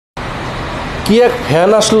কি এক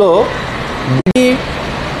ফ্যান আসলো,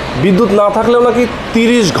 বিদ্যুৎ না থাকলেও নাকি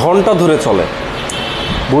 30 ঘন্টা ধরে চলে।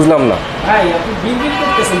 বুঝলাম না ভাই, আপনি বিড়বিড়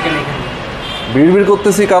করতেছেন কেন এখানে? বিড়বিড়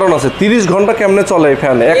করতেছি, কারণ আছে। 30 ঘন্টা কেমনে চলে এই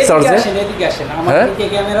ফ্যান এক চার্জে? এদিকে আসেন, আমার দিকে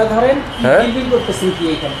ক্যামেরা ধরেন। বিড়বিড় করতেছেন কি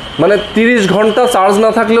এখানে? মানে 30 ঘন্টা চার্জ না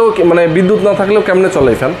থাকলেও, মানে বিদ্যুৎ না থাকলেও কেমনে চলে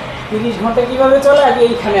এই ফ্যান? 30 ঘন্টা কিভাবে চলে আগে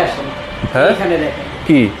এইখানে আসেন। হ্যাঁ, এখানে দেখেন।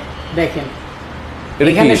 কি দেখেন,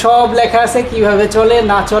 এখানে সব লেখা আছে কিভাবে চলে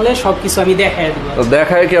না চলে সবকিছু আমি দেখাই দেব। তো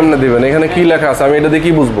দেখায় কেমনে দিবেন? এখানে কি লেখা আছে? আমি এটা দিয়ে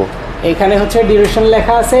কি বুঝবো? এখানে হচ্ছে ডিউরেশন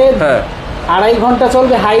লেখা আছে। হ্যাঁ, 2.5 ঘন্টা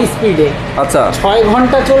চলবে হাই স্পিডে। আচ্ছা। 6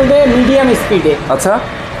 ঘন্টা চলবে মিডিয়াম স্পিডে। আচ্ছা।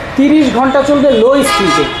 30 ঘন্টা চলবে লো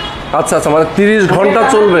স্পিডে। আচ্ছা আচ্ছা, মানে 30 ঘন্টা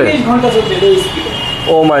চলবে। 30 ঘন্টা চলবে লো স্পিডে।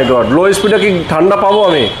 ও মাই গড, লো স্পিডে কি ঠান্ডা পাবো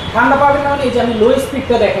আমি? ঠান্ডা পাবেন না, এই যে আমি লো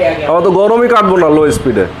স্পিডটা দেখাই আগে। আমার তো গরমই কাটবো না লো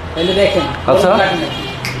স্পিডে। তাহলে দেখেন। আচ্ছা,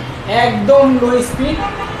 একদম লো স্পিড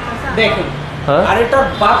দেখেন। হ্যাঁ, আর এটা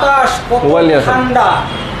বাতাস কত ঠান্ডা।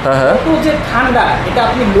 হ্যাঁ হ্যাঁ, কত যে ঠান্ডা এটা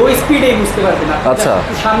আপনি লো স্পিডে বুঝতে পারবেন না। আচ্ছা,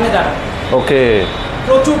 সামনে দাঁড়ান। ওকে,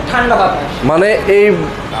 প্রচুর ঠান্ডা বাতাস। মানে এই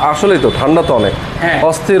আসলেই তো ঠান্ডা তো অনেক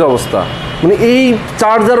অস্থির অবস্থা। মানে এই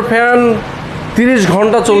চার্জার ফ্যান 30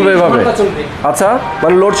 ঘন্টা চলবে এভাবে? আচ্ছা,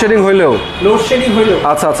 মানে লোডশেডিং হইলেও?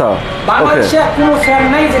 আচ্ছা আচ্ছা, বাংলাদেশে কোনো ফ্যান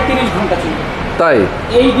নাই যে 30 ঘন্টা চলবে। তাই?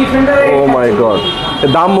 এই ডিফেন্ডারের ও মাই গড,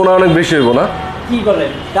 দাম মনে হয় অনেক বেশি হইব না? কি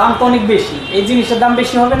বলেন, দাম তো অনেক বেশি। এই জিনিসের দাম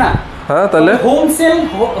বেশি হবে না? হ্যাঁ, তাহলে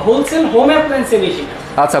হোলসেল হোম অ্যাপ্লায়েন্সে বেশি।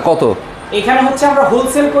 আচ্ছা, কত? এখানে হচ্ছে আমরা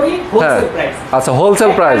হোলসেল করি, হোলসেল প্রাইস। আচ্ছা,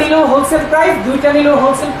 হোলসেল প্রাইস। একটা নিলেও হোলসেল প্রাইস, দুইটা নিলেও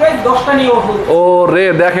হোলসেল প্রাইস, 10টা নিলেও হোলসেল। ও রে,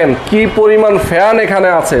 দেখেন কি পরিমাণ ফ্যান এখানে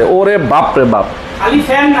আছে। ওরে বাপ রে বাপ, খালি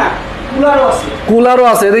ফ্যান না, কুলারও আছে। কুলারও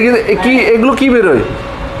আছে। এদিকে কি, এগুলো কি বেরোয়?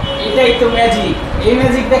 এটাই তো ম্যাজিক। এই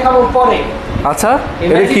ম্যাজিক দেখাবো পরে। আচ্ছা,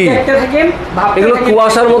 এটা কি? এগুলো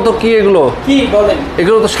কুয়াশার মতো কি এগুলো? কি বলেন?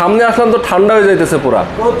 এগুলো তো সামনে আসলাম তো ঠান্ডা হয়ে যাইতেছে পুরা।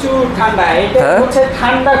 প্রচুর ঠান্ডা। এটা হচ্ছে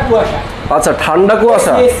ঠান্ডা কুয়াশা। আচ্ছা, ঠান্ডা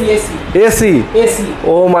কুয়াশা। এসি।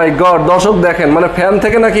 ও মাই গড, দর্শক দেখেন, মানে ফ্যান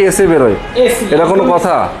থেকে নাকি এসি বেরোয়? এটা কোনো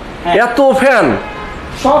কথা? এত ফ্যান,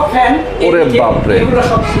 সব ফ্যান। ওরে বাপ রে। এগুলো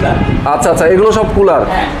সব কুলার। আচ্ছা আচ্ছা, এগুলো সব কুলার।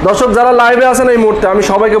 দর্শক যারা লাইভে আছেন এই মুহূর্তে, আমি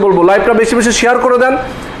সবাইকে বলবো লাইভটা বেশি বেশি শেয়ার করে দেন,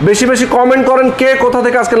 বেশি বেশি কমেন্ট করেন কে কোথা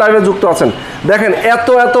থেকে আজকে লাইভে যুক্ত আছেন। দেখেন এত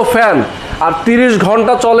এত ফ্যান, আর 30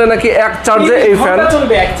 ঘন্টা চলে নাকি এক চার্জে এই ফ্যান?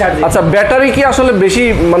 আচ্ছা, ব্যাটারি কি আসলে বেশি,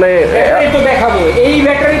 মানে ব্যাটারি তো দেখাবো। এই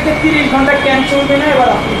ব্যাটারিতে 30 ঘন্টা কেন চলবে না এবার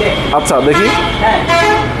আপনি দেখেন। আচ্ছা, দেখি। হ্যাঁ,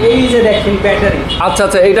 এই যে দেখেন ব্যাটারি। আচ্ছা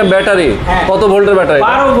আচ্ছা, এইটা ব্যাটারি কত ভোল্টের ব্যাটারি?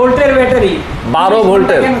 12 ভোল্টের ব্যাটারি। 12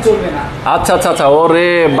 ভোল্টের? কেন চলবে না? আচ্ছা আচ্ছা আচ্ছা, ওরে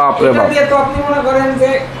বাপ রে বাপ। এটা দিয়ে তো আপনি মনে করেন যে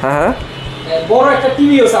হ্যাঁ হ্যাঁ, বড় একটা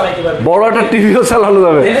টিভিও চালাতে পারবেন। বড় একটা টিভিও চালানো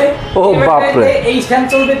যাবে? ও বাপ রে। এই ফ্যান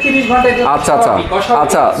চলবে 30 ঘন্টা। আচ্ছা আচ্ছা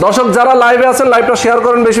আচ্ছা, দর্শক যারা লাইভে আছেন লাইভটা শেয়ার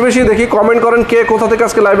করেন বেশি বেশি, দেখি কমেন্ট করেন কে কোথা থেকে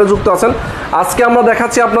আজকে লাইভে যুক্ত আছেন। আজকে আমরা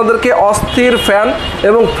দেখাচ্ছি আপনাদেরকে অস্থির ফ্যান,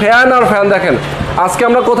 এবং ফ্যান আর ফ্যান। দেখেন আজকে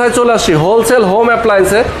আমরা কোথায় চলে আসছি? হোলসেল হোম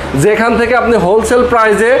অ্যাপ্লায়েন্সে, যেখান থেকে আপনি হোলসেল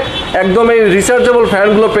প্রাইসে একদম এই রিচার্জেবল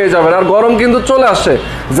ফ্যানগুলো পেয়ে যাবেন। আর গরম কিন্তু চলে আসছে,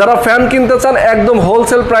 যারা ফ্যান কিনতে চান একদম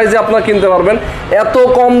হোলসেল প্রাইসে আপনারা কিনতে পারবেন। এত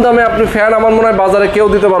কম দামে আপনি ফ্যান আমার মনে হয় বাজারে কেউ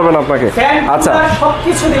দিতে পারবেন আপনাকে। আচ্ছা,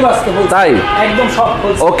 সবকিছু দিব আজকে হোলসেল। তাই? একদম সব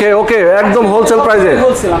হোলসেল। ওকে ওকে, একদম হোলসেল প্রাইসে।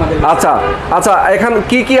 আচ্ছা আচ্ছা, এখানে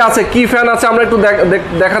কি কি আছে, কি ফ্যান আছে আমরা একটু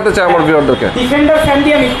দেখাতে চাই আমার ভিউয়ারদেরকে। ডিফেন্ডার ফ্যান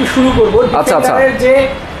দিয়ে আমি একটু শুরু করব। আচ্ছা আচ্ছা, যে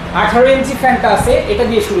 18 ইঞ্চি ফ্যানটা আছে এটা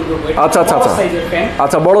দিয়ে শুরু করব। আচ্ছা আচ্ছা আচ্ছা,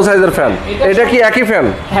 আচ্ছা বড় সাইজের ফ্যান। এটা কি একই ফ্যান?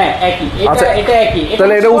 হ্যাঁ একই। এটা একই।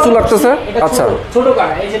 তাহলে এটা উঁচু লাগতেছে। আচ্ছা, ছোট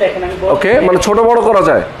করা, এই যে দেখেন আমি বড়। ওকে, মানে ছোট বড় করা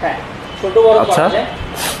যায়? হ্যাঁ, ছোট বড় করা যায়।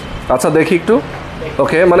 আচ্ছা, দেখি একটু।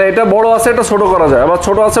 ওকে, মানে এটা বড় আছে, এটা ছোট করা যায়, আবার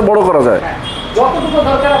ছোট আছে বড় করা যায়। যতটুকু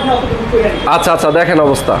দরকার আপনি ততটুকু করে নিন। আচ্ছা আচ্ছা, দেখেন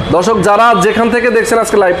অবস্থা। দর্শক যারা যেখান থেকে দেখছেন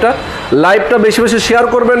আজকে লাইভটা বেশি বেশি শেয়ার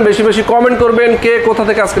করবেন, বেশি বেশি কমেন্ট করবেন কে কোথা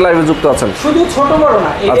থেকে আজকে লাইভে যুক্ত আছেন। শুধু ছোট বড়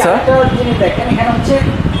না, এই যে একটা জিনিস দেখেন এখানে হচ্ছে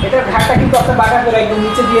এটার ঘাটটা কিন্তু আপনি বাঁকা করে একদম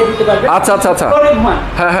নিচে দিয়ে দিতে পারবেন। আচ্ছা আচ্ছা আচ্ছা,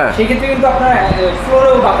 হ্যাঁ হ্যাঁ, সেক্ষেত্রে কিন্তু আপনার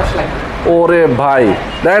ফ্লোরেও বাতাস লাগবে। ওরে ভাই,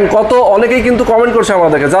 দেখেন কত অনেকেই কিন্তু কমেন্ট করছে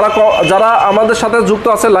আমাদেরকে। যারা আমাদের সাথে যুক্ত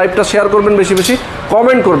আছে লাইভটা শেয়ার করবেন, বেশি বেশি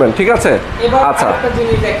কমেন্ট করবেন, ঠিক আছে? আচ্ছা, একটা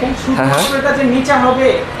জিনিস দেখেন, শুধু এটা যে নিচে হবে,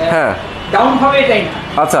 হ্যাঁ ডাউন হবে এটাই না।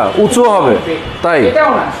 আচ্ছা, উঁচু হবে? তাই?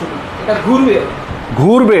 এটাও না, শুধু এটা ঘুরবে।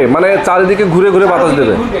 ঘুরবে মানে চারিদিকে ঘুরে ঘুরে বাতাস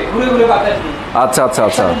দেবে? ঘুরে ঘুরে বাতাস দিবে। আচ্ছা আচ্ছা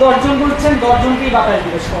আচ্ছা, 10 জন বলছেন, 10 জনকেই বাতাস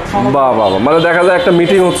দিবে। বাহ বাহ, মানে দেখা যায় একটা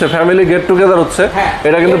মিটিং হচ্ছে, ফ্যামিলি গেট টুগেদার হচ্ছে,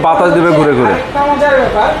 এটা কিন্তু বাতাস দিবে ঘুরে ঘুরে। একটা মজার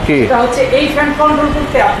ব্যাপার কি, এটা হচ্ছে এই ফ্যান কন্ট্রোল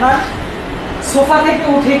করতে আপনার সোফা থেকে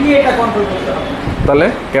উঠে গিয়ে এটা কন্ট্রোল করতে হবে। তাহলে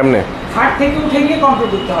কেমনে? খাট থেকে উঠে গিয়ে কন্ট্রোল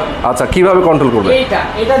করতে হবে। আচ্ছা, কিভাবে কন্ট্রোল করবে?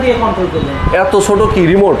 এটা দিয়ে কন্ট্রোল করবেন। এত ছোট কি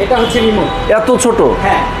রিমোট? এটা হচ্ছে রিমোট। এত ছোট?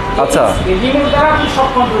 হ্যাঁ। আচ্ছা, এই রিমোট দ্বারা আপনি সব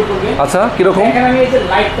কন্ট্রোল করবেন। আচ্ছা, কি রকম? এখানে আমি এই যে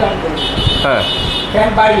লাইটটা অন করব। হ্যাঁ, ফ্যান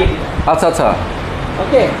বাড়িয়ে দিলাম। আচ্ছা আচ্ছা।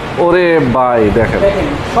 ওকে, ওরে ভাই দেখেন দেখেন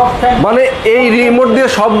সব ফ্যান, মানে এই রিমোট দিয়ে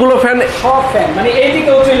সবগুলো ফ্যান। সব ফ্যান মানে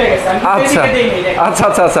এইদিকেও চলে গেছে, আমি আচ্ছা এদিকে দেই নাই, দেখেন। আচ্ছা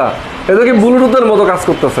আচ্ছা আচ্ছা, এটা কি ব্লুটুথের মতো কাজ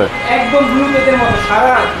করতেছে? একদম ব্লুটুথের মতো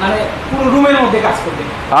সারা মানে পুরো রুমের মধ্যে কাজ করবে।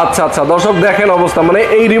 আচ্ছা আচ্ছা, দর্শক দেখেন অবস্থা, মানে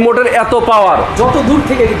এই রিমোটের এত পাওয়ার, যত দূর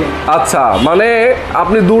থেকে দিবেন। আচ্ছা মানে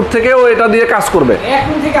আপনি দূর থেকেও এটা দিয়ে কাজ করবে, এক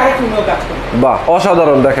রুম থেকে আরেক রুমেও কাজ করবে। বাহ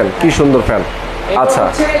অসাধারণ, দেখেন কি সুন্দর ফ্যান। আচ্ছা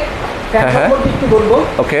ফ্যান হ্যাঁ, সম্পর্কে একটু বলবো।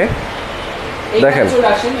 ওকে এইখানে দেখেন। চলে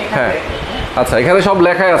আসেন, এখানে হ্যাঁ দেখেন। আচ্ছা, এখানে সব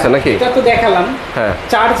লেখাই আছে নাকি? এটা তো দেখালাম। হ্যাঁ,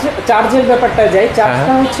 চার্জের ব্যাপারটা যাই,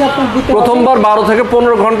 চার্জটা হচ্ছে আপনার দিতে হবে প্রথমবার 12 থেকে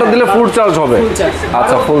 15 ঘন্টা দিলে ফুল চার্জ হবে। Full charge.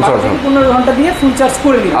 আচ্ছা ফুল চার্জ হবে। 15 ঘন্টা দিয়ে ফুল চার্জ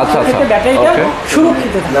করে দিবেন। আচ্ছা, আচ্ছা, তাহলে ব্যাটারিটা ওকে।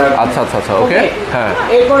 সুরক্ষিত থাকবে। আচ্ছা আচ্ছা আচ্ছা, ওকে হ্যাঁ।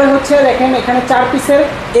 এরপরে হচ্ছে দেখেন এখানে 4 পিসের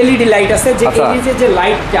এলইডি লাইট আছে, যে আচ্ছা। এই যে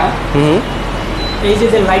লাইটটা, এই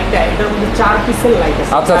যে লাইটটা, এটার মধ্যে 4 পিসের লাইট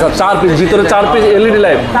আছে। আচ্ছা আচ্ছা, 4 পিস, ভিতরে 4 পিস এলইডি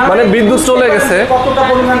লাইট, মানে বিদ্যুৎ চলে গেছে। কতটা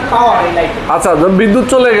পরিমাণ পাওয়ার এই লাইট। আচ্ছা, বিদ্যুৎ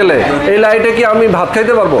চলে গেলে এই লাইটে কি আমি ভাত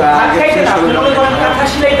খাইতে পারবো?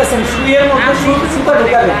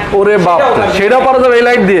 ওরে বাপ, সেটা পারা যাবে এই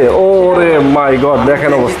লাইট দিয়ে? ওরে মাই গড,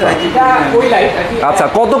 দেখেন অবস্থা। আচ্ছা,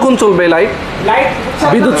 কতক্ষণ চলবে এই লাইট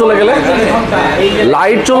বিদ্যুৎ চলে গেলে?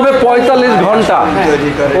 লাইট চলবে 45 ঘন্টা।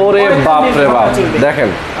 ওরে বাপ রে বাপ, দেখেন।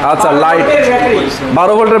 আচ্ছা লাইট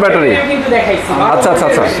 12 ভোল্টের ব্যাটারি। আচ্ছা আচ্ছা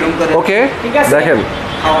আচ্ছা, ওকে দেখেন।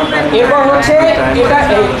 এরপর হচ্ছে এটা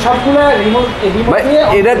সবগুলো রিমোট ভাই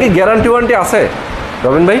এটা কি গ্যারান্টি ওয়ারেন্টি আছে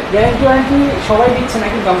রবিন ভাই? গ্যারান্টি ওয়ারেন্টি সবাই দিচ্ছে না,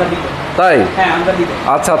 কিন্তু আমরা দিব। তাই? হ্যাঁ আমরা দিব।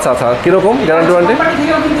 আচ্ছা আচ্ছা আচ্ছা, কিরকম গ্যারান্টি ওয়ারেন্টি? কোম্পানি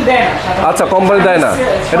থেকেও কিন্তু দেয় না সাধারণত। আচ্ছা, কোম্পানি দেয় না,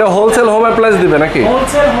 এটা হোলসেল হোম অ্যাপ্লায়েন্স দিবে নাকি?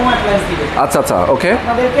 হোলসেল হোম অ্যাপ্লায়েন্স দিবে। আচ্ছা আচ্ছা, ওকে।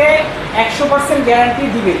 আপনাদেরকে 100% গ্যারান্টি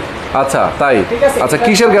দিবে। আচ্ছা তাই? ঠিক আছে। আচ্ছা,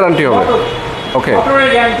 কিসের গ্যারান্টি হবে? ওকে, মোটরের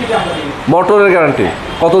গ্যারান্টিটা আমরা দিব। মোটরের গ্যারান্টি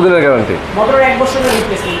কতদিনের গ্যারান্টি? মোটরের 1 বছরের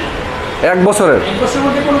রিপ্লেসমেন্ট। 1 বছরের? 1 বছরের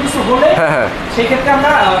মধ্যে কোনো কিছু হলে হ্যাঁ হ্যাঁ, সেই ক্ষেত্রে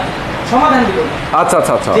আমরা সমাধান দিব। আচ্ছা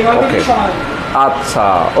আচ্ছা আচ্ছা, যেভাবে ওকে সমাধান দিব। আচ্ছা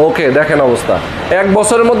ওকে, দেখেন অবস্থা। 1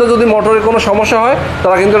 বছরের মধ্যে যদি মোটরের কোনো সমস্যা হয়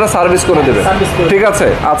তারা কিন্তু এটা সার্ভিস করে দেবে। সার্ভিস করে ঠিক আছে।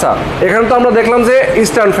 আচ্ছা, এখানে তো আমরা দেখলাম যে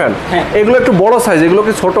স্ট্যান্ড ফ্যান, হ্যাঁ। এগুলো একটু বড় সাইজ, এগুলো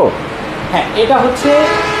কি ছোট? হ্যাঁ, এটা হচ্ছে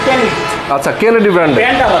ক্যানেডি। আচ্ছা, কেনেডি ব্র্যান্ড।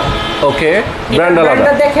 ব্র্যান্ড আলাদা। ওকে, ব্র্যান্ড আলাদা।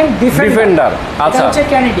 ব্র্যান্ডটা দেখেন, ডিফেন্ডার। এটা আচ্ছা হচ্ছে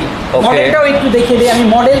ক্যানেডি। ওকে। মডেলটাও একটু দেখিয়ে দিই আমি।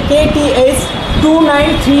 Model KTH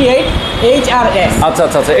 2938 HRS। আচ্ছা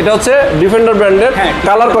আচ্ছা আচ্ছা, এটা হচ্ছে ডিফেন্ডার ব্র্যান্ডের। হ্যাঁ।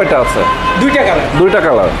 কালার কয়টা আছে? 2টা কালার। 2টা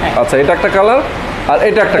কালার। হ্যাঁ। আচ্ছা, এটা একটা কালার আর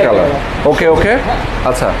এটা একটা কালার। ওকে ওকে,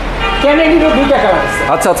 আচ্ছা ক্যানেডিরও 2টা কালার আছে।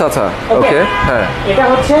 আচ্ছা আচ্ছা আচ্ছা, ওকে হ্যাঁ। এটা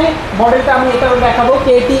হচ্ছে মডেলটা আমি এটাও দেখাবো,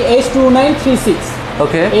 KTH 2936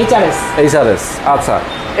 ওকে, HRS। এইচআরএস। আচ্ছা,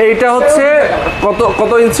 এইটা হচ্ছে কত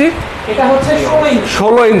কত ইঞ্চি? এটা হচ্ছে 16 ইঞ্চি।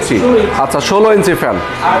 16 ইঞ্চি। আচ্ছা, 16 ইঞ্চি ফ্যান।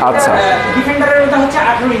 আচ্ছা, ডিফেন্ডারের ওটা হচ্ছে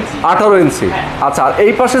 18 ইঞ্চি। 18 ইঞ্চি। হ্যাঁ। আচ্ছা, আর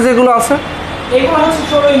এই পাশে যেগুলো আছে? এগুলো হচ্ছে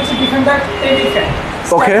 16 ইঞ্চি ডিফেন্ডার টেবিল ফ্যান।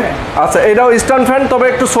 ওকে, আচ্ছা, এটাও স্ট্যান্ড ফ্যান, তবে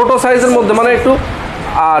একটু ছোট সাইজের মধ্যে, মানে একটু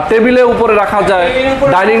টেবিলের উপরে রাখা যায়,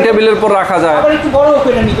 ডাইনিং টেবিলের উপর রাখা যায়। আবার একটু বড়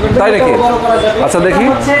করে নিতে পারবেন। তাই নাকি? বড় করা যাবে। আচ্ছা, দেখি।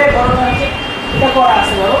 এটা হচ্ছে বড়টা হচ্ছে এটা করা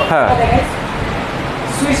আছে বড়। হ্যাঁ। এটা দেখেন,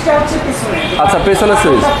 সুইচটা হচ্ছে পিছনে। আচ্ছা, পেছনে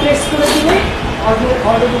সুইচ। প্রেস করে দিলে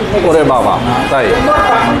অলরেডি উঠে গেছে। ওরে বাবা, তাই?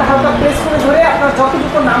 বাটনটা হালকা প্রেস করে ধরে আপনার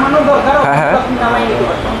যতটুকু নামানো দরকার হ্যাঁ, হ্যাঁ। আপনি নামাই নিতে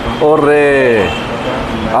পারবেন। ওরে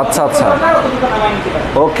আচ্ছা আচ্ছা, ততটুকু নামাই নিতে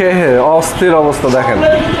পারবেন। ওকে, অস্থির অবস্থা দেখেন।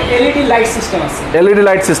 এলইডি লাইট সিস্টেম আছে। LED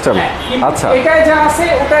light system. কিন্তু আচ্ছা, এটায় যা আছে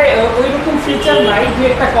ওটাই ওইরকম ফিচার নাই, দুই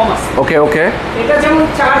একটা কম আছে। ওকে ওকে, এটা যেমন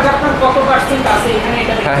চার্জ আপনার কত পার্সেন্ট আছে এখানে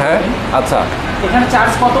এটা দেখতে হ্যাঁ হ্যাঁ, পাবেন। আচ্ছা, এখানে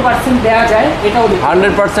চার্জ কত পার্সেন্ট দেওয়া যায় এটাও দেখতে পাবেন।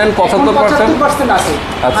 100%, 75%। 75% আছে।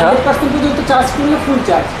 আচ্ছা। 100% পর্যন্ত চার্জ করলে ফুল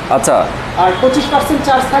চার্জ। আচ্ছা আর 25%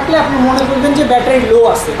 চার্জ থাকলে আপনি মনে করবেন যে ব্যাটারি লো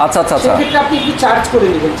আছে। আচ্ছা আচ্ছা আচ্ছা, সেক্ষেত্রে আপনি একটু চার্জ করে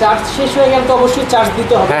নেবেন। চার্জ শেষ হয়ে গেলে তো অবশ্যই চার্জ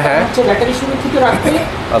দিতে হবে। হ্যাঁ, হ্যাঁ। কারণ হচ্ছে ব্যাটারি সুরক্ষিত রাখতে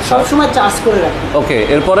আচ্ছা। সবসময় চার্জ করে রাখবেন। ওকে,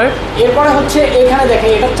 এরপরে? এরপরে হচ্ছে এখানে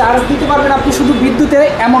দেখেন, এটা চার্জ দিতে পারবেন আপনি শুধু বিদ্যুতে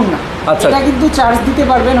এমন না। আচ্ছা। এটা কিন্তু চার্জ দিতে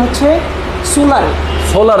পারবেন হচ্ছে সোলারে,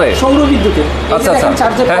 সোলারে, সৌর বিদ্যুতে। আচ্ছা, আচ্ছা।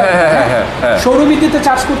 হ্যাঁ, হ্যাঁ, হ্যাঁ, হ্যাঁ, হ্যাঁ। সৌর বিদ্যুতে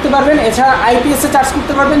চার্জ করতে পারবেন, এছাড়া আইপিএস এ চার্জ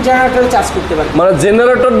করতে পারবেন, জেনারেটরে চার্জ করতে পারবেন। মানে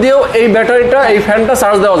জেনারেটর দিয়েও এই ব্যাটারিটা, এই ফ্যানটা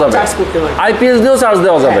চার্জ দেওয়া যাবে, চার্জ করতে পারবেন। আইপিএস দিয়েও চার্জ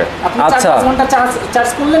দেওয়া যাবে। হ্যাঁ, আপনি আচ্ছা 4-5 ঘন্টা চার্জ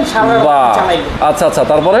করলেন, সারা রাত বাহ, চালাইলেন। আচ্ছা আচ্ছা,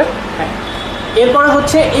 তারপরে? হ্যাঁ। এরপরে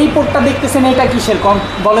হচ্ছে এই পোর্টটা দেখতেছেন, এটা কিসের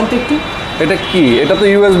বলেন তো একটু? এটা কি? এটা তো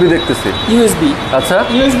ইউএসবি দেখতেছি। ইউএসবি। আচ্ছা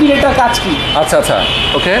ইউএসবি এটার কাজ কি? আচ্ছা আচ্ছা,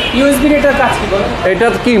 ওকে। ইউএসবি এটার কাজ কি বলেন? এটা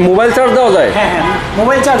কি মোবাইল চার্জ দেওয়া যায়? হ্যাঁ হ্যাঁ,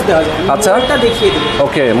 মোবাইল চার্জ দেওয়া যায়। আচ্ছা। মোবাইলটা দেখিয়ে দেবো।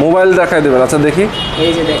 ওকে, মোবাইল দেখাই দেবেন। আচ্ছা, দেখি।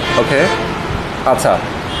 এই যে দেখ। ওকে, আচ্ছা,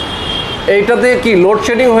 এইটাতে কি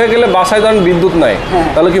লোডশেডিং হয়ে গেলে বাসায় যখন বিদ্যুৎ নাই, হ্যাঁ।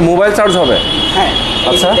 তাহলে কি মোবাইল চার্জ হবে? হ্যাঁ,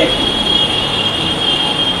 আচ্ছা। এই যে দেখ।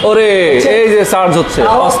 ওরে, এই যে চার্জ হচ্ছে,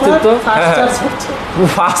 তাও আপনার অস্তিত্ব। fast হ্যাঁ হ্যাঁ, charge হচ্ছে।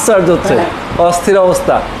 ফাস্ট চার্জ হচ্ছে, অস্থির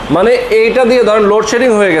অবস্থা। মানে এইটা দিয়ে ধরেন লোডশেডিং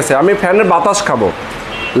হয়ে গেছে, আমি ফ্যানের বাতাস খাবো,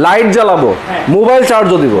 লাইট জ্বালাবো, মোবাইল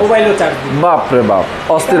চার্জও দিব, মোবাইলও চার্জ দিব, বাপ রে বাপ,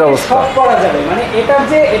 অস্থির অবস্থা। সব করা যাবে। মানে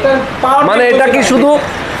এটার পাওয়ার, মানে এটা কি শুধু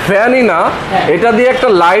ফ্যানই না, এটা দিয়ে একটা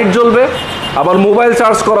লাইট জ্বলবে, আবার মোবাইল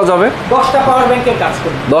চার্জ করা যাবে, 10টা পাওয়ার ব্যাংকের কাজ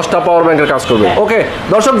করবে, 10টা পাওয়ার ব্যাংকের কাজ করবে। ওকে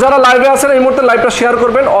দর্শক, যারা লাইভে আছেন এই মুহূর্তে লাইভটা শেয়ার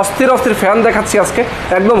করবেন। অস্থির অস্থির ফ্যান দেখাচ্ছি আজকে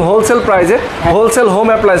একদম হোলসেল প্রাইজে, হোলসেল হোম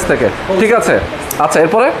অ্যাপ্লায়েন্স থেকে, ঠিক আছে? আচ্ছা,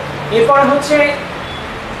 এরপরে হচ্ছে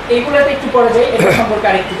এইগুলোতে একটু পরে যাই, এটা সম্পর্কে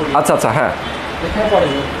আরেকটু বলি। আচ্ছা আচ্ছা, হ্যাঁ, এখানে পরে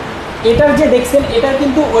যাই। এটার যে দেখছেন, এটার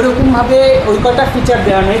কিন্তু ওইরকম ভাবে ওই কটা ফিচার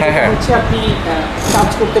দেওয়া নেই, যেটা হচ্ছে আপনি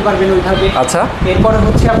চার্জ করতে পারবেন ওইভাবে। আচ্ছা, এরপরে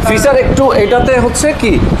হচ্ছে আপনার ফিচার একটু এটাতে হচ্ছে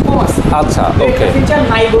কি, আচ্ছা ওকে, ফিচার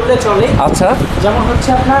নাই বললে চলে। আচ্ছা, যেমন হচ্ছে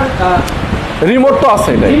আপনার রিমোট তো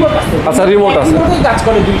আছে, রিমোট আছে, আচ্ছা রিমোট আছে, রিমোটেই কাজ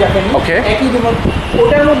করে দুইটা ফ্যান, ওকে, একই রিমোট।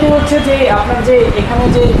 ওটার মধ্যে হচ্ছে যে আপনার যে এখানে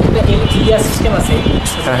যে এলইডি সিস্টেম আছে,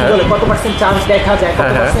 বলে কত পার্সেন্ট চার্জ দেখা যায়,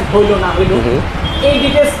 কত পার্সেন্ট হইলো না হইলো, এই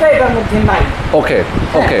ডিটেইলসটা এটার মধ্যে নাই। ওকে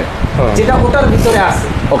ওকে, যেটা ওটার ভিতরে আছে।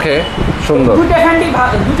 ওকে, সুন্দর। দুইটা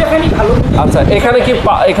ফ্যানই ভালো। আচ্ছা, এখানে কি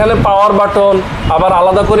এখানে পাওয়ার বাটন আবার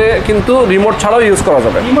আলাদা করে কিন্তু রিমোট ছাড়াও ইউজ করা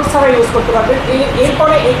যাবে, রিমোট ছাড়া ইউজ করতে পারবেন।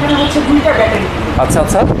 এরপরে এখানে হচ্ছে দুইটা ব্যাটারি। আচ্ছা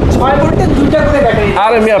আচ্ছা, 6 ভোল্টের দুইটা করে ব্যাটারি।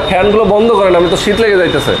 আরে মিয়া, ফ্যানগুলো বন্ধ করেন, আমি তো শীত লেগে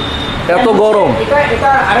যাইতেছে, এত গরম। এটা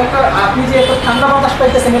আরেকটা, আপনি যে এত ঠান্ডা বাতাস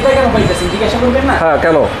পাইতেছেন, এটা কেন পাইতেছেন জিজ্ঞাসা করবেন না? হ্যাঁ,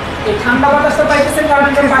 কেন? এই ঠান্ডা বাতাসটা পাইতেছেন কারণ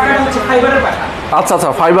এটা পাখাটা হচ্ছে ফাইবারের পাখা। আচ্ছা আচ্ছা,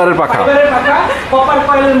 ফাইবারের পাখা, কপার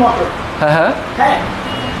কয়েলের মোটর। হ্যাঁ হ্যাঁ হ্যাঁ,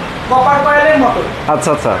 কপার কয়েলের মোটর। আচ্ছা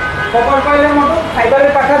আচ্ছা, কপার কয়েলের মোটর,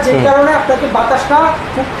 ফাইবারের পাখা, যে কারণে আপনাকে বাতাসটা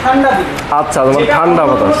খুব ঠান্ডা দিবে। আচ্ছা, মানে ঠান্ডা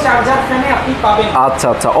বাতাস। চার্জার ফ্যানে আপনি পাবেন। আচ্ছা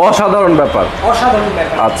আচ্ছা, অসাধারণ ব্যাপার, অসাধারণ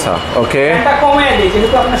ব্যাপার। আচ্ছা ওকে, ফ্যানটা কমায় দেয়,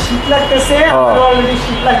 যেহেতু আপনার শীত লাগতেছে, অলরেডি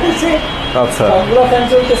শীত লাগতেছে, আচ্ছা সবগুলো ফ্যান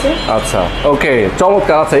চলতেছে। আচ্ছা ওকে,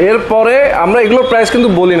 চমৎকার। আচ্ছা, এরপরে আমরা এগুলোর প্রাইস কিন্তু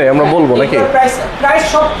বলি নাই, আমরা বলবো নাকি? প্রাইস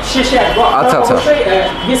সব শেষে আসবো। আচ্ছা আচ্ছা, অবশ্যই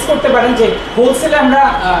গেস করতে পারেন যে হোলসেলে আমরা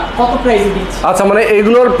কত প্রাইসে দিচ্ছি। আচ্ছা, মানে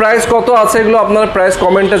এগুলোর প্রাইস কত আছে এগুলো আপনারা প্রাইস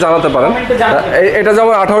কমেন্টে জানাতে পারেন। এটা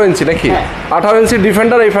যেমন 18 ইঞ্চি নাকি? 18 ইঞ্চি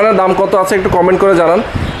ডিফেন্ডার এই ফ্যানের দাম কত আছে একটু কমেন্ট করে জানান।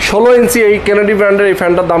 16 ইঞ্চি এই কেনেডি ব্র্যান্ডের এই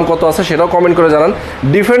ফ্যানটার দাম কত আছে সেটাও কমেন্ট করে জানান।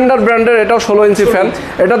 ডিফেন্ডার ব্র্যান্ডের এটাও 16 ইঞ্চি ফ্যান,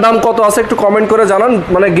 এটার দাম কত আছে একটু কমেন্ট করে জানান,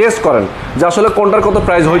 মানে গেস করেন যে আসলে কোনটার কত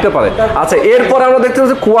প্রাইস হইতে পারে। আচ্ছা, এরপরে আমরা দেখতে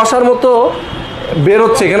পাচ্ছি কুয়াশার মতো বের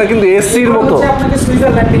হচ্ছে এখানে, কিন্তু এসির মতো।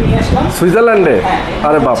 সুইজারল্যান্ডে নিয়ে আসলাম। সুইজারল্যান্ডে?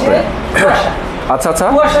 আরে বাপরে, আচ্ছা আচ্ছা,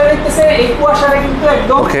 কুয়াশা দেখতেছে, এই কুয়াশাটা কিন্তু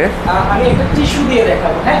একদম, ওকে, আমি একটা টিস্যু দিয়ে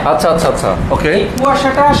দেখাবো। হ্যাঁ, আচ্ছা আচ্ছা আচ্ছা, ওকে। এই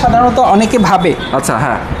কুয়াশাটা সাধারণত অনেকে ভাবে, আচ্ছা,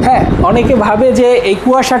 হ্যাঁ হ্যাঁ, অনেকে ভাবে যে এই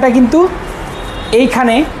কুয়াশাটা কিন্তু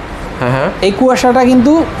এইখানে, হ্যাঁ হ্যাঁ, এই কুয়াশাটা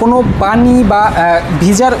কিন্তু কোনো পানি বা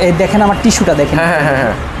ভিজার, দেখেন আমার টিস্যুটা দেখেন, হ্যাঁ হ্যাঁ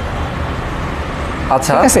হ্যাঁ,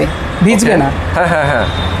 আচ্ছা, ঠিক আছে, ভিজবে না। হ্যাঁ হ্যাঁ হ্যাঁ,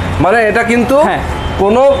 মানে এটা কিন্তু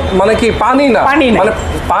কোনো মানে কি পানি না, পানি না, মানে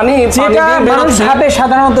পানি যেটা মানুষ ভাবে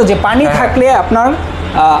সাধারণত যে পানি থাকলে আপনার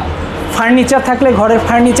ফার্নিচার থাকলে ঘরের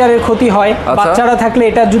ফার্নিচারের ক্ষতি হয়, বাচ্চারা থাকলে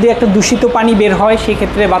এটা যদি একটা দূষিত পানি বের হয় সেই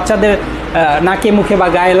ক্ষেত্রে বাচ্চাদের নাকে মুখে বা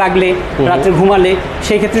গায়ে লাগলে, রাত্রে ঘুমালে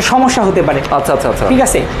সেই ক্ষেত্রে সমস্যা হতে পারে। আচ্ছা আচ্ছা আচ্ছা, ঠিক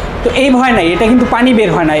আছে, তো এই ভয় নাই, এটা কিন্তু পানি বের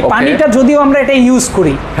হয় না। এই পানিটা যদিও আমরা এটা ইউজ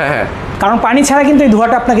করি, হ্যাঁ হ্যাঁ, কারণ পানি ছাড়া কিন্তু এই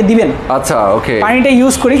ধোঁয়াটা আপনাকে দিবেন। আচ্ছা ওকে, পানিটা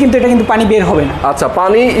ইউজ করি কিন্তু এটা কিন্তু পানি বের হবে না। আচ্ছা,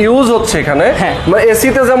 পানি ইউজ হচ্ছে এখানে, হ্যাঁ, মানে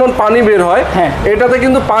এসিতে যেমন পানি বের হয়, হ্যাঁ, এটাতে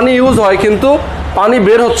কিন্তু পানি ইউজ হয় কিন্তু পানি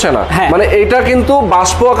বের হচ্ছে না, মানে এটা কিন্তু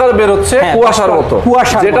বাষ্প আকারে বের হচ্ছে কুয়াশার মতো,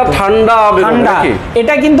 যেটা ঠান্ডা বের হবে নাকি?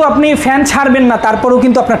 এটা কিন্তু আপনি ফ্যান ছাড়বেন না তারপরেও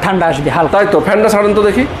কিন্তু আপনার ঠান্ডা আসবে হালকা। তাই তো, ফ্যানটা ছাড়েন তো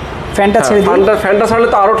দেখি, ফ্যানটা ছেড়ে দিন, ফ্যানটা ছাড়লে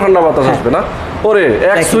তো আরো ঠান্ডা বাতাস আসবে না? ওরে,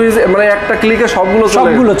 এক সুইচ মানে একটা ক্লিকে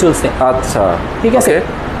সবগুলো চলছে। আচ্ছা, ঠিক আছে।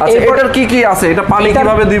 আচ্ছা, এটার কি কি আছে? এটা পানি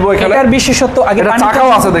কিভাবে দিব এখানে? এটার বিশেষত্ব আগে পানি চাকাও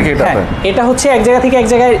আছে দেখি এটাতে। এটা হচ্ছে এক জায়গা থেকে এক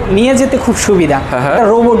জায়গায় নিয়ে যেতে খুব সুবিধা। এটা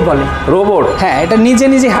রোবট বলে। রোবট? হ্যাঁ, এটা নিজে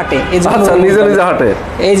নিজে হাঁটে। আচ্ছা, নিজে নিজে হাঁটে,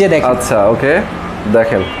 এই যে দেখেন। আচ্ছা ওকে,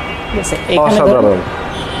 দেখেন, ঠিক আছে, অসাধারণ,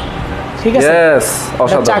 ঠিক আছে, यस,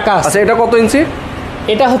 অসাধারণ। আচ্ছা, এটা কত ইঞ্চি?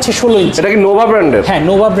 এটা হচ্ছে 16 ইঞ্চি। এটা কি নোভা ব্র্যান্ডের? হ্যাঁ,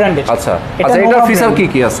 নোভা ব্র্যান্ডের। আচ্ছা আচ্ছা, এটার ফিচার কি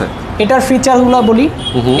কি আছে? এটার ফিচারগুলো বলি,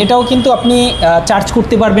 এটাও কিন্তু আপনি চার্জ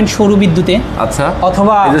করতে পারবেন সৌর বিদ্যুতে। আচ্ছা,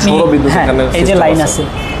 অথবা সৌর বিদ্যুৎ, এখানে এই যে লাইন আছে,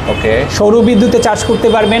 ওকে, সৌর বিদ্যুতে চার্জ করতে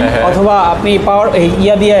পারবেন, অথবা আপনি পাওয়ার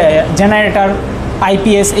ইয়া দিয়ে জেনারেটর,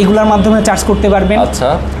 আইপিএস এগুলোর মাধ্যমে চার্জ করতে পারবেন। আচ্ছা,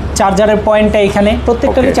 চার্জারের পয়েন্টটা এখানে,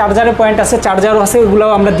 প্রত্যেকটারই চার্জারের পয়েন্ট আছে, চার্জারও আছে,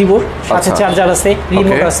 ওগুলোও আমরা দিব, সাথে চার্জার আছে,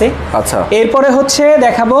 রিমোট আছে। আচ্ছা, এরপরে হচ্ছে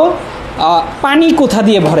দেখাবো পানি কোথা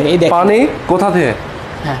দিয়ে ভরে। এই দেখেন, পানি কোথা দিয়ে?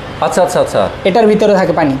 হ্যাঁ, আচ্ছা আচ্ছা আচ্ছা, এটার ভিতরে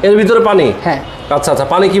থাকে পানি। এর ভিতরে পানি? হ্যাঁ। আচ্ছা আচ্ছা,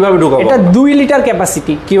 পানি কিভাবে ঢোকাবো? এটা 2 লিটার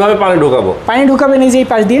ক্যাপাসিটি। কিভাবে পানি ঢোকাবো? পানি ঢোকাবেন এই যে এই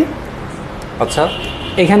পাশ দিয়ে, আচ্ছা,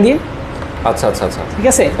 এখান দিয়ে। আচ্ছা আচ্ছা আচ্ছা, ঠিক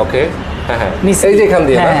আছে, ওকে। হ্যাঁ নিচে এই যে এখান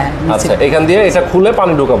দিয়ে না? হ্যাঁ, নিচে। আচ্ছা এখান দিয়ে এটা খুলে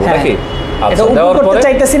পানি ঢুকাবো হ্যাঁ। নাকি? এটা আচ্ছা উপর দেওয়ার করতে পরে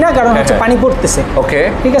চাইতেছি না, কারণ হচ্ছে হ্যাঁ। পানি পড়তেছে। ওকে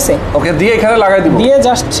ঠিক আছে, ওকে দিয়ে এখানে লাগাই দিব। দিয়ে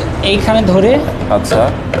জাস্ট এইখানে ধরে, আচ্ছা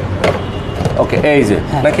ওকে এই যে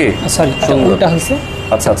নাকি? সরি সুন্দর। এটা হইছে,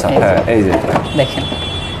 আচ্ছা আচ্ছা হ্যাঁ এই যে দেখেন।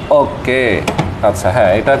 ওকে আচ্ছা হ্যাঁ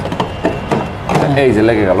এটা এই যে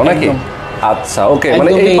লেগে গেল নাকি? একদম। আচ্ছা ওকে মানে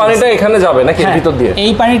একদম এই লেগে পানিটা এখানে যাবে নাকি হ্যাঁ, ভিতর দিয়ে?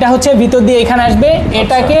 এই পানিটা হচ্ছে ভিতর দিয়ে এখানে আসবে,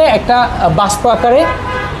 এটাকে একটা বাষ্প আকারে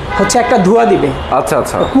হচ্ছে একটা ধোঁয়া দিবে, আচ্ছা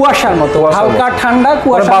আচ্ছা কুয়াশার মতো, কুয়াশার হালকা মতো। ঠান্ডা মানে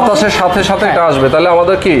কুয়াশা বাতাসের সাথে সাথে এটা আসবে, তাহলে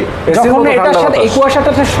আমাদের কি এসির যখন মতো এটার ঠান্ডা সাথে এই বাতাস?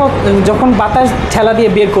 কুয়াশাটা যখন বাতাস ঠেলা দিয়ে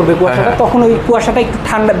বের করবে কুয়াশাটা, হ্যাঁ। তখন ওই কুয়াশাটা একটু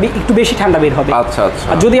ঠান্ডা, একটু বেশি ঠান্ডা বের হবে। আচ্ছা আচ্ছা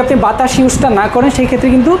আর যদি আপনি বাতাস ইউজটা না করেন সেই ক্ষেত্রে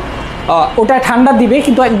কিন্তু ওটা ঠান্ডা দিবে,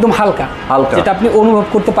 কিন্তু একদম হালকা হালকা। যেটা আপনি অনুভব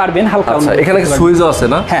করতে পারবেন, হালকা আচ্ছা অনুভব এখানে কি করতে পারবেন। সুইচও আছে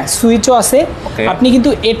না? হ্যাঁ সুইচও আছে। Okay. আপনি কিন্তু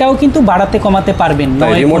এটাও কিন্তু বাড়াতে কমাতে পারবেন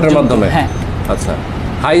তাই রিমোটের পর্যন্ত। মাধ্যমে? হ্যাঁ আচ্ছা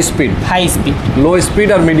high speed, high speed, low speed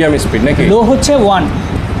আর মিডিয়াম স্পিড নাকি? লো হচ্ছে 1,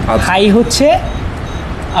 আচ্ছা। হাই হচ্ছে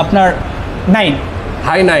আপনার 9,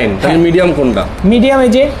 হাই 9, তাহলে হ্যাঁ। মিডিয়াম কোনটা? মিডিয়াম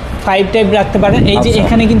এই যে 5 টাইপ রাখতে পারেন। এই যে আচ্ছা।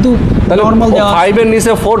 এখানে কিন্তু তাহলে নরমাল দেওয়া 5 এর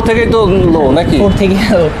নিচে 4 থেকেই তো লো নাকি? 4 থেকে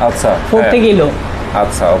আচ্ছা 4 হ্যাঁ। থেকেই লো।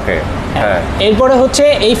 আচ্ছা ওকে হ্যাঁ এরপরে হচ্ছে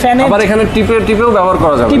এই ফ্যানে আবার এখানে টিপেও ব্যবহার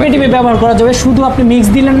করা যাবে টিপে নাকি? টিপে ব্যবহার করা যাবে। শুধু আপনি মিক্স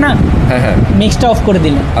দিলেন না, হ্যাঁ হ্যাঁ মিক্সটা অফ করে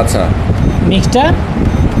দিলেন, আচ্ছা মিক্সটা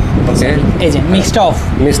ওকে এই যে মিক্সটা অফ,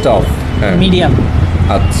 মিস্ট অফ হ্যাঁ মিডিয়াম,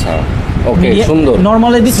 আচ্ছা ওকে সুন্দর।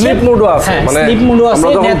 নরমালে দিচ্ছেন, স্লিপ মোডও আছে, মানে স্লিপ মোডও আছে, আমরা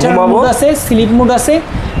যখন ন্যাচারাল ঘুমাবো মোড আছে, স্লিপ মোড আছে,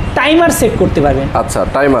 টাইমার সেট করতে পারবেন। আচ্ছা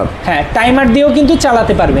টাইমার হ্যাঁ টাইমার দিয়েও কিন্তু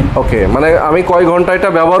চালাতে পারবেন। ওকে মানে আমি কয় ঘন্টা এটা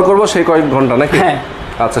ব্যবহার করব সেই কয় ঘন্টা নাকি? হ্যাঁ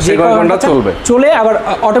আচ্ছা সেই কয় ঘন্টা চলে আবার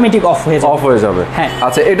অটোমেটিক অফ হয়ে যাবে। অফ হয়ে যাবে হ্যাঁ।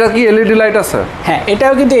 আচ্ছা এটা কি এলইডি লাইট আছে? হ্যাঁ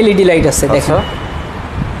এটাও কিন্তু এলইডি লাইট আছে, আচ্ছা দেখেন।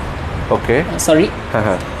 ওকে সরি হ্যাঁ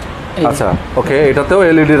হ্যাঁ এই যে। আচ্ছা ওকে এটাতেও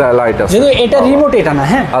এলইডি লাইট আছে যদি এটা রিমোট, এটা না,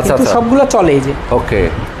 হ্যাঁ আচ্ছা, কিন্তু আচ্ছা। সবগুলো চলে। এই যে ওকে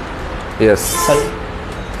ইয়েস সরি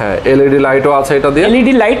হ্যাঁ এলইডি লাইটও আছে এটা দিয়ে।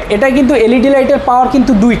 এলইডি লাইট, এটা কিন্তু এলইডি লাইটের পাওয়ার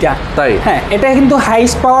কিন্তু দুইটা। তাই? হ্যাঁ এটা কিন্তু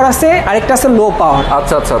হাইস্ট পাওয়ার আছে, আরেকটা আছে লো পাওয়ার।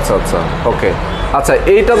 আচ্ছা আচ্ছা আচ্ছা আচ্ছা ওকে আচ্ছা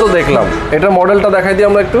এইটা তো দেখলাম, এটার মডেলটা দেখাই দিই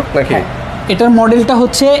আমরা একটু নাকি? এটার মডেলটা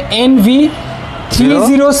হচ্ছে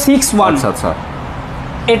NV3061। আচ্ছা আচ্ছা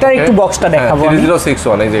এটার একটু বক্সটা দেখাবো আমি।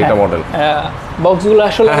 3061 এই যে এটা মডেল। বক্সগুলো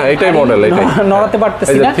আসলে হ্যাঁ এটাই মডেল, এটাই নড়াতে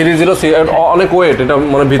পারতেছি এই যে না। 306 অনেক ওয়েট, এটা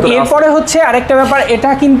মানে ভিতরে আছে। এরপরে হচ্ছে আরেকটা ব্যাপার, এটা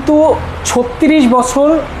কিন্তু 36 বছর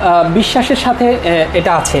বিশ্বাসের সাথে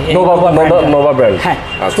এটা আছে, এই নোভা ব্র্যান্ড। হ্যাঁ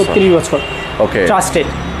আচ্ছা 36 বছর ওকে ট্রাস্টেড।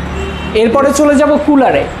 এরপরে চলে যাব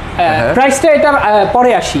কুলারে। প্রাইসটা এটার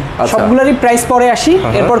পরে আসি, আচ্ছা। সবগুলোরই প্রাইস পরে আসি।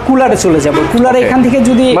 এরপর কুলারে চলে যাব। কুলারে Okay. এখান থেকে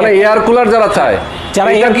যদি মানে এয়ার কুলার যারা চায়, যারা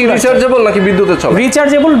এটা air কি cooler রিচার্জেবল নাকি বিদ্যুতে চলে?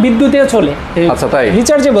 রিচার্জেবল, বিদ্যুতেও চলে। আচ্ছা, তাই?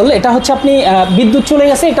 রিচার্জেবল এটা হচ্ছে আপনি বিদ্যুৎ চলে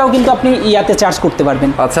গেছে, এটাও কিন্তু আপনি ইয়াতে চার্জ করতে পারবেন,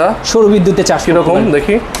 আচ্ছা সৌর বিদ্যুতে চার্জ করতে কিরকম পারবেন।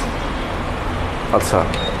 দেখি। আচ্ছা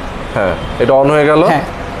হ্যাঁ এটা অন হয়ে গেল। হ্যাঁ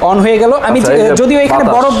অন হয়ে গেল। আমি আচ্ছা, এই যে যদিও এখানে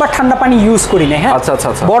বাতাস। বরফ বা ঠান্ডা পানি ইউজ করি না। হ্যাঁ আচ্ছা, আচ্ছা,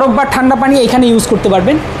 আচ্ছা। বরফ বা ঠান্ডা পানি এখানে ইউজ করতে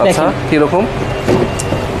পারবেন। আচ্ছা দেখেন কিরকম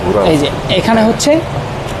এই যে এখানে হচ্ছে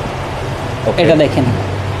Okay. এটা দেখেন,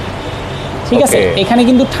 ঠিক আছে। Okay. এখানে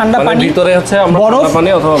কিন্তু ঠান্ডা মানে পানি, ভিতরে হচ্ছে আমরা বরফ ঠান্ডা পানি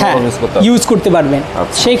অথবা বরফ use করতে পারবো। ইউজ করতে পারবেন।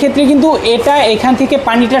 আচ্ছা। সেই ক্ষেত্রে কিন্তু এটা এখান থেকে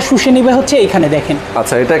পানিটা শুষে নেবে হচ্ছে এখানে দেখেন।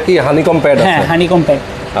 আচ্ছা এটা কি হানিকম প্যাড হ্যাঁ আছে? Honeycomb pad.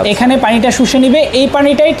 আচ্ছা। এখানে পানিটা শুষে নিবে, এই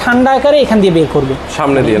পানিটাই ঠান্ডা আকারে এখান দিয়ে বের করবে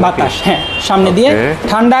সামনে দিয়ে নাকি? বাতাস। হ্যাঁ সামনে দিয়ে Okay.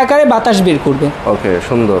 ঠান্ডা আকারে বাতাস বের করবে। ওকে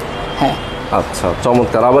সুন্দর হ্যাঁ আচ্ছা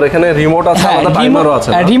চমৎকার। আবার এখানে রিমোট আছে, আলাদা টাইমারও আছে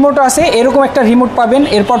না? রিমোট আছে, এরকম একটা রিমোট পাবেন।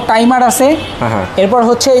 এরপর টাইমার আছে। হ্যাঁ। এরপর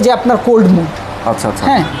হচ্ছে এই যে আপনার কোল্ড মুড। আচ্ছা আচ্ছা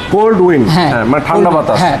হ্যাঁ। কোল্ড উইন্ড হ্যাঁ হ্যাঁ মানে ঠান্ডা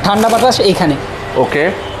বাতাস। হ্যাঁ ঠান্ডা বাতাস এইখানে। ওকে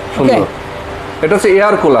সুন্দর। এটা হচ্ছে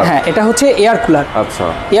এয়ার কুলার। হ্যাঁ এটা হচ্ছে এয়ার কুলার। আচ্ছা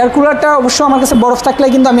এয়ার কুলারটা অবশ্য আমার কাছে বরফ থাকলে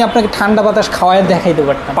কিন্তু আমি আপনাকে ঠান্ডা বাতাস খাওয়ায় দেখাইতে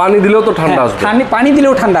পারতাম। পানি দিলেও তো ঠান্ডা হ্যাঁ, আসবে। পানি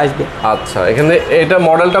দিলেও ঠান্ডা আসবে। আচ্ছা এখানে এটা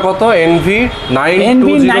মডেলটা কত?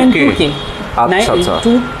 NV920K। আচ্ছা আচ্ছা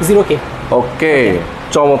 920K। ওকে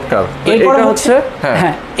চমৎকার। তো এরপরে এটা হচ্ছে হ্যাঁ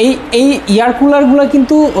হ্যাঁ এই এয়ার কুলারগুলো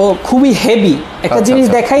কিন্তু খুবই হেভি একটা আচ্ছা, জিনিস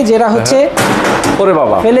আচ্ছা। দেখাই, যেটা হচ্ছে ওরে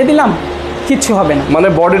বাবা ফেলে দিলাম কিচ্ছু হবে না। মানে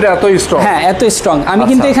বডিটা এত স্ট্রং। হ্যাঁ এত স্ট্রং। আমি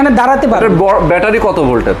কিন্তু আচ্ছা। এখানে দাঁড়াতে এটার পারবো। ব্যাটারি কত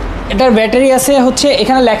ভোল্টের? এটার ব্যাটারি আছে হচ্ছে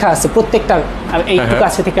এখানে লেখা আছে প্রত্যেকটা। একটু হ্যাঁ।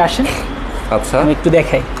 কাছে থেকে আসেন, আচ্ছা আমি একটু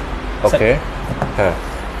দেখাই। ওকে হ্যাঁ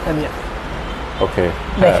ওকে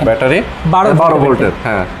দেখেন। ব্যাটারি 12 ভোল্টের।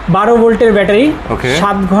 হ্যাঁ 12 ভোল্টের ব্যাটারি, Okay.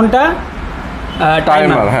 7 ঘন্টা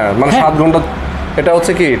টাইমার। হ্যাঁ মানে 7 ঘন্টা। এটা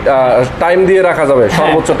হচ্ছে কি টাইম দিয়ে রাখা যাবে,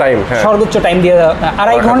 সর্বোচ্চ টাইম। হ্যাঁ সর্বোচ্চ টাইম দিয়ে 2.5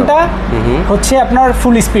 রাখা ঘন্টা হচ্ছে আপনার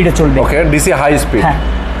ফুল স্পিডে চলবে। ওকে ডিসি হাই স্পিড। হ্যাঁ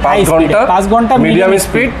 5 ঘন্টা 5 ঘন্টা মিডিয়াম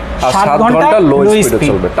স্পিড আর 7 ঘন্টা লো স্পিডে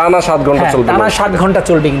চলবে। টানা 7 ঘন্টা চলবে। টানা 7 ঘন্টা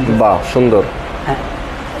চলবে কিন্তু। বাহ সুন্দর।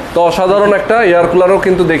 তো অসাধারণ একটা এয়ার কুলারও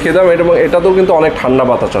কিন্তু দেখিয়ে দাম, এবং এটাতেও কিন্তু অনেক ঠান্ডা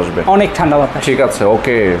বাতাস আসবে, অনেক ঠান্ডা বাতাস। ঠিক আছে,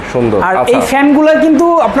 ওকে, সুন্দর। আর এই ফ্যানগুলো কিন্তু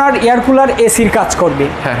আপনার এয়ার কুলার এসির কাজ করবে।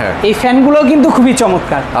 হ্যাঁ হ্যাঁ, এই ফ্যানগুলো কিন্তু খুবই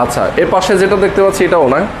চমৎকার। আচ্ছা, এর পাশে যেটা দেখতে পাচ্ছি এটাও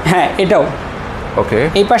না? হ্যাঁ, এটাও। ওকে,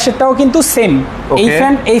 এই পাশেরটাও কিন্তু সেম।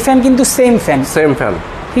 এই ফ্যান কিন্তু সেম ফ্যান,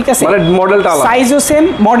 ঠিক আছে, মানে মডেলটা আলাদা, সাইজও সেম,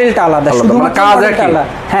 মডেলটা আলাদা, শুধুমাত্র কাজ মডেলটা আলাদা।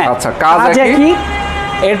 হ্যাঁ, আচ্ছা, কাজ একই।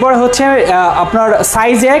 এরপর হচ্ছে আপনার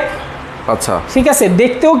সাইজ এক, আচ্ছা, ঠিক আছে,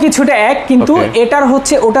 দেখতেও কিছুটা এক, কিন্তু এটার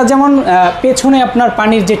হচ্ছে ওটা যেমন পেছনে আপনার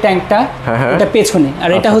পানির যে ট্যাঙ্কটা, এটা পেছনে, আর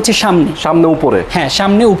এটা হচ্ছে সামনে উপরে। হ্যাঁ,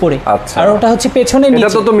 সামনে উপরে, আর ওটা হচ্ছে পেছনে নিচে।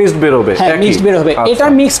 এটা তো মিক্সড বের হবে। হ্যাঁ, মিক্সড বের হবে। এটা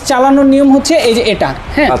মিক্সড চালানোর নিয়ম হচ্ছে এই যে এটা,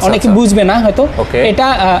 হ্যাঁ, অনেকে বুঝবে না হয়তো। এটা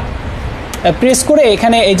প্রেস করে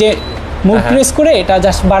এখানে এই যে মুভ প্রেস করে এটা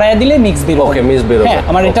জাস্ট বাড়ায় দিলে মিক্স বের হবে। ওকে, মিক্স বের হবে। হ্যাঁ,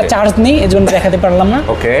 আমার এটা চার্জ নেই, এজন্য দেখাতে পারলাম না।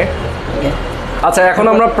 ওকে, আচ্ছা, এখন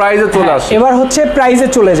আমরা প্রাইজে চলে আসি। এবার হচ্ছে প্রাইজে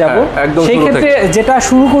চলে যাব। সেই ক্ষেত্রে যেটা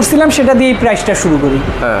শুরু করছিলাম সেটা দিয়ে প্রাইসটা শুরু করি।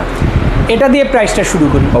 হ্যাঁ, এটা দিয়ে প্রাইসটা শুরু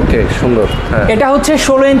করি। ওকে, সুন্দর। এটা হচ্ছে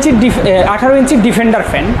 18 ইঞ্চি ডিফেন্ডার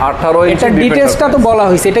ফ্যান। 18 ইঞ্চি। এটা ডিটেইলসটা তো বলা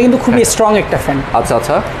হয়েছে, এটা কিন্তু খুবই স্ট্রং একটা ফ্যান। আচ্ছা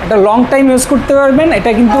আচ্ছা, এটা লং টাইম ইউজ করতে পারবেন,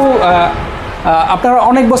 এটা কিন্তু আপনারা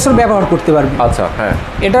অনেক বছর ব্যবহার করতে পারবেন। আচ্ছা, হ্যাঁ।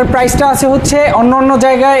 এটার প্রাইসটা আছে হচ্ছে অন্য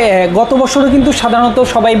জায়গায় গত বছরও কিন্তু সাধারণত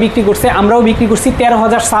সবাই বিক্রি করছে, আমরাও বিক্রি করছি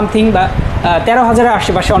 13,000 সামথিং, বা 13,000-এর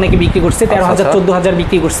আশেপাশে অনেকে বিক্রি করছে, 13,000 14,000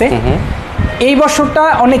 বিক্রি করছে। এই বছরটা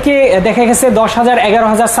অনেকে দেখা গেছে 10,000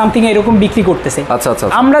 11,000 সামথিং এরকম বিক্রি করতেছে। আচ্ছা আচ্ছা,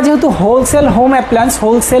 আমরা যেহেতু হোলসেল হোম অ্যাপ্লায়েন্স,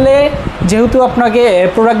 হোলসেলে যেহেতু আপনাকে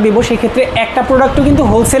প্রোডাক্ট দিব, সেই ক্ষেত্রে একটা প্রোডাক্টও কিন্তু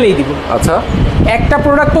হোলসেলেই দিব। আচ্ছা, একটা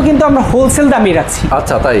প্রোডাক্টও কিন্তু আমরা হোলসেল দামই রাখছি।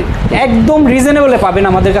 আচ্ছা, তাই একদম রিজনেবলে পাবেন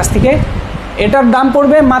আমাদের কাছ থেকে। এটার দাম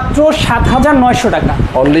পড়বে মাত্র 7,900 টাকা।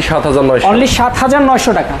 অনলি 7,900? অনলি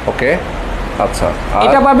 7,900 টাকা। ওকে, আচ্ছা,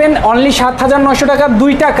 এটা পাবেন অনলি 7,900 টাকা,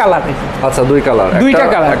 দুইটা কালারে। আচ্ছা, দুইটা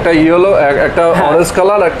কালার, একটা ইয়েলো, একটা অরেঞ্জ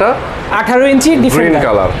কালার, একটা 18 ইঞ্চি গ্রিন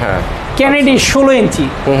কালার। হ্যাঁ, ক্যানেডি 16 ইঞ্চি।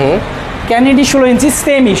 ক্যানেডি 16 ইঞ্চি,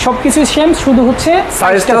 সেমই, সবকিছু সেম, শুধু হচ্ছে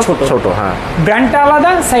সাইজটা ছোট। হ্যাঁ, ব্র্যান্ডটা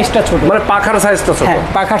আলাদা, সাইজটা ছোট, মানে পাখার সাইজটা ছোট। হ্যাঁ,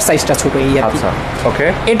 পাখার সাইজটা ছোট, এই আর কি। আচ্ছা, ওকে।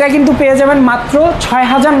 এটা কিন্তু পেয়ে যাবেন মাত্র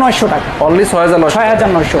 6,900 টাকা। অনলি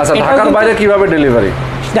 6,900। আচ্ছা, ঢাকার বাইরে কিভাবে ডেলিভারি?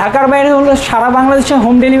 ঢাকার বাইরে হলো সারা বাংলাদেশে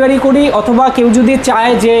হোম ডেলিভারি করি, অথবা কেউ যদি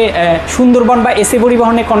চায় যে সুন্দরবন বা এসে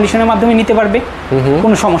পরিবহনের কন্ডিশনের মাধ্যমে নিতে পারবে,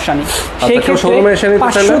 কোনো সমস্যা নেই। সেই ক্ষেত্রে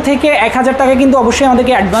 500 থেকে 1,000 টাকা কিন্তু অবশ্যই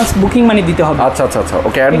আমাদেরকে অ্যাডভান্স বুকিং মানি দিতে হবে। আচ্ছা আচ্ছা আচ্ছা,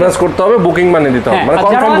 ওকে, অ্যাডভান্স করতে হবে, বুকিং মানি দিতে হবে, মানে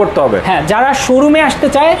কনফার্ম করতে হবে। হ্যাঁ, যারা শোরুমে আসতে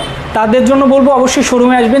চায় তাদের জন্য বলবো অবশ্যই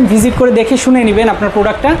শোরুমে আসবেন, ভিজিট করে দেখে শুনে নেবেন আপনার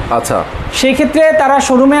প্রোডাক্টটা। আচ্ছা, সেই ক্ষেত্রে তারা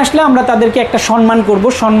শোরুমে আসলে আমরা তাদেরকে একটা সম্মান করব,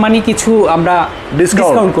 সম্মানী কিছু আমরা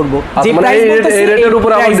ডিসকাউন্ট করব, যে প্রাইস বলতেছি এই রেটের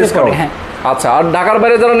উপরে আমরা ডিসকাউন্ট। হ্যাঁ, আচ্ছা, আর ঢাকার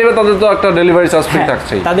বাইরে যারা নেবে তাদের তো একটা ডেলিভারি চার্জ ফ্রি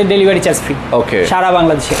থাকছে। তাদের ডেলিভারি চার্জ ফ্রি, ওকে, সারা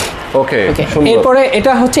বাংলাদেশে। ওকে, এরপরে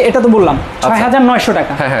এটা হচ্ছে, এটা তো বললাম 6,900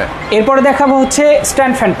 টাকা। হ্যাঁ হ্যাঁ, এরপরে দেখাবো হচ্ছে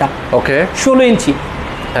স্ট্যান্ড ফ্যানটা, ওকে, 16 ইঞ্চি।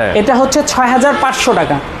 এটা হচ্ছে 6,500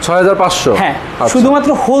 টাকা। 6,500? হ্যাঁ, শুধুমাত্র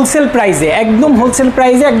হোলসেল প্রাইসে, একদম হোলসেল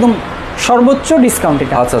প্রাইসে, একদম সর্বোচ্চ ডিসকাউন্ট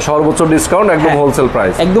এটা। আচ্ছা, সর্বোচ্চ ডিসকাউন্ট, একদম হোলসেল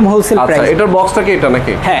প্রাইস। একদম হোলসেল প্রাইস। আচ্ছা, এটার বক্সটা কি এটা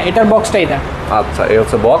নাকি? হ্যাঁ, এটার বক্সটা এটা। আচ্ছা, এই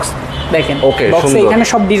হচ্ছে বক্স, দেখেন, ওকে, বক্সে এখানে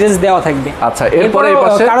সব ডিটেইলস দেওয়া থাকবে। আচ্ছা, এরপরে এই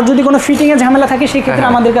পাশে কারো যদি কোনো ফিটিং এ ঝামেলা থাকে সেই ক্ষেত্রে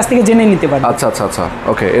আমাদের কাছ থেকে জেনে নিতে পারবে। আচ্ছা আচ্ছা আচ্ছা,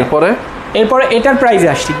 ওকে। এরপরে এটার প্রাইসে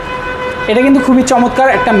আসছি। এটা কিন্তু খুবই চমৎকার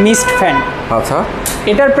একটা মিস্ট ফ্যান। আচ্ছা,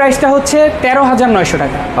 এটার প্রাইসটা হচ্ছে 13,900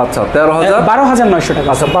 টাকা। আচ্ছা, 12,900 টাকা।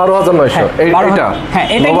 আচ্ছা, 12,900। এইটা, হ্যাঁ,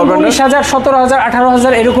 এটা কিন্তু 19,000 17,000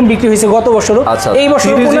 18,000 এরকম বিক্রি হয়েছে গত বছরও। এই বছর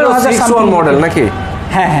 15,000 সামথিং মডেল নাকি?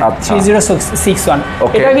 হ্যাঁ হ্যাঁ, 3061।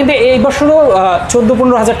 এটা কিন্তু এই বছরও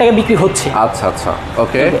 14-15,000 টাকা বিক্রি হচ্ছে। আচ্ছা আচ্ছা,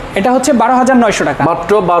 ওকে। এটা হচ্ছে 12,900 টাকা,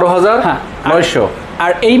 মাত্র 12,900।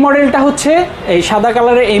 আর এই মডেলটা হচ্ছে, এই সাদা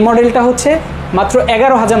কালারের এই মডেলটা হচ্ছে মাত্র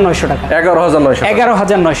 11,900 টাকা।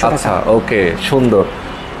 11,900 টাকা। আচ্ছা, ওকে, সুন্দর।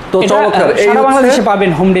 তো চমৎকার, এই সারা বাংলাদেশে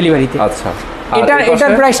পাবেন হোম ডেলিভারিতে। আচ্ছা,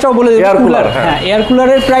 এটার প্রাইসটাও বলে দেব। হ্যাঁ, এয়ার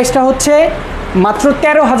কুলারের প্রাইসটা হচ্ছে মাত্র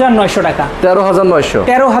 13,900 টাকা।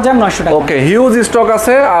 13,900 টাকা। ওকে, হিউজ স্টক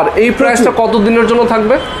আছে। আর এই প্রাইসটা কত দিনের জন্য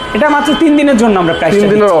থাকবে? এটা মাত্র 3 দিনের জন্য আমরা প্রাইস, 3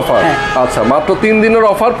 দিনের অফার। আচ্ছা, মাত্র 3 দিনের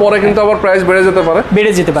অফার, পরে কিন্তু আবার প্রাইস বেড়ে যেতে পারে।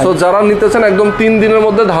 তো যারা নিতে চান একদম 3 দিনের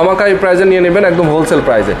মধ্যে ধামাকা এই প্রাইসে নিয়ে নেবেন, একদম হোলসেল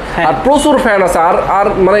প্রাইসে। আর প্রচুর ফ্যান আছে, আর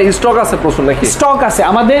মানে স্টক আছে প্রচুর নাকি? স্টক আছে,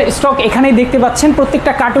 আমাদের স্টক এখানেই দেখতে পাচ্ছেন।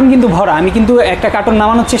 প্রত্যেকটা কার্টুন কিন্তু ভরা। আমি কিন্তু একটা কার্টুন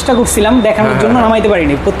নামানোর চেষ্টা করছিলাম, দেখানোর জন্য নামাইতে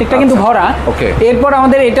পারিনি। প্রত্যেকটা কিন্তু ভরা। এরপর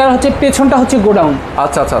আমাদের এটা হচ্ছে, পেছনটা হচ্ছে গোডাউন।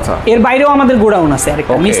 আচ্ছা আচ্ছা আচ্ছা, এর বাইরেও আমাদের গোডাউন আছে,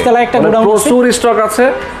 আরেকটা নিচতলায় একটা গোডাউন আছে। প্রচুর স্টক আছে।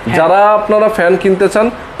 যারা আপনারা ফ্যান কিনতে চান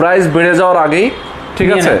প্রাইস বেড়ে যাওয়ার আগেই ঠিক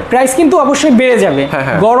আছে, প্রাইস কিন্তু অবশ্যই বেড়ে যাবে।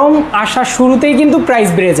 গরম আসার শুরুতেই কিন্তু প্রাইস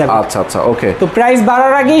বেড়ে যাবে। আচ্ছা আচ্ছা, ওকে। তো প্রাইস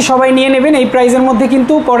বাড়ার আগেই সবাই নিয়ে নেবেন। এই প্রাইসের মধ্যে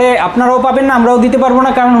কিন্তু পরে আপনারাও পাবেন না, আমরাও দিতে পারবো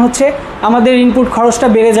না, কারণ হচ্ছে আমাদের ইনপুট খরচটা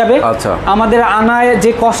বেড়ে যাবে। আচ্ছা, আমাদের আনায়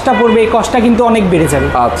যে কষ্টটা পড়বে এই কষ্টটা কিন্তু অনেক বেড়ে যাবে।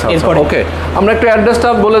 আচ্ছা এরপরে ওকে, আমরা একটু অ্যাড্রেসটা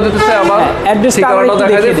বলে দিতে চাই আবার। অ্যাড্রেসটা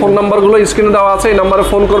দেখাই দিই, ফোন নাম্বারগুলো স্ক্রিনে দেওয়া আছে, এই নম্বরে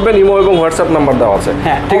ফোন করবেন, ইমো এবং হোয়াটসঅ্যাপ নাম্বার দেওয়া আছে,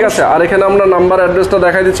 ঠিক আছে। আর এখানে আমরা নাম্বার অ্যাড্রেসটা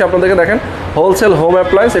দেখাই দিচ্ছি আপনাদেরকে, দেখেন হোলসেল হোম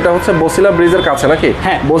অ্যাপ্লায়েন্স, এটা হচ্ছে বসিলা ব্রিজের কাছে নাকি,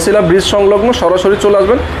 বসিলা ব্রিজ সংলগ্ন, সরাসরি চলে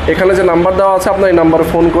আসবেন। এখানে যে নাম্বার দেওয়া আছে আপনার এই নাম্বারে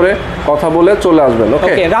ফোন করে কথা বলে চলে আসবেন,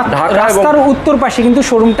 ওকে। রাস্তার উত্তর পাশে কিন্তু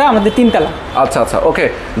শোরুমটা আমাদের 3 তলা। আচ্ছা আচ্ছা, ওকে।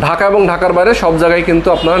 ঢাকা এবং ঢাকার বাইরে সব জায়গায় কিন্তু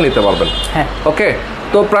আপনারা নিতে পারবেন, ওকে।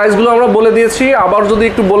 তো প্রাইসগুলো আমরা বলে দিয়েছি, আবার যদি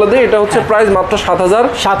একটু বলে দিই, এটা হচ্ছে প্রাইস মাত্র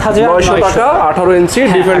 7,900 টাকা 18 ইঞ্চি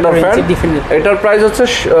ডিফেন্ডার ফ্যান। এটার প্রাইস হচ্ছে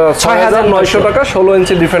 6,900 টাকা 16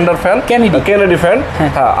 ইঞ্চি ডিফেন্ডার ফ্যান, কেনেডি ফ্যান।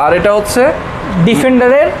 হ্যাঁ, আর এটা হচ্ছে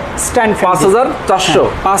ডিফেন্ডারের স্ট্যান্ড ফ্যান 5,400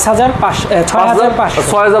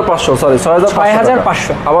 6,500 সরি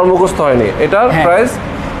 6,500 আমার মুখস্থ হয়নি। এটার প্রাইস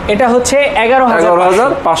এটা হচ্ছে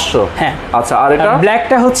 11,500। হ্যাঁ, আচ্ছা। আর এটা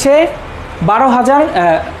ব্ল্যাকটা হচ্ছে 12,000,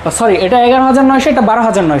 সরি এটা 11,900, এটা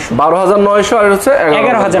 12,900। 12,900 আর হচ্ছে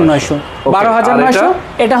 11,900। 12,900,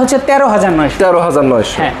 এটা হচ্ছে 13,900।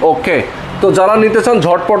 13,900, ওকে। তো যারা নিতে চান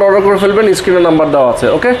ঝটপট অর্ডার করে ফেলবেন, স্ক্রিনে নাম্বার দেওয়া আছে,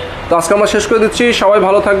 ওকে। তো আজকে আমরা শেষ করে দিচ্ছি। সবাই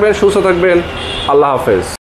ভালো থাকবেন, সুস্থ থাকবেন, আল্লাহ হাফেজ।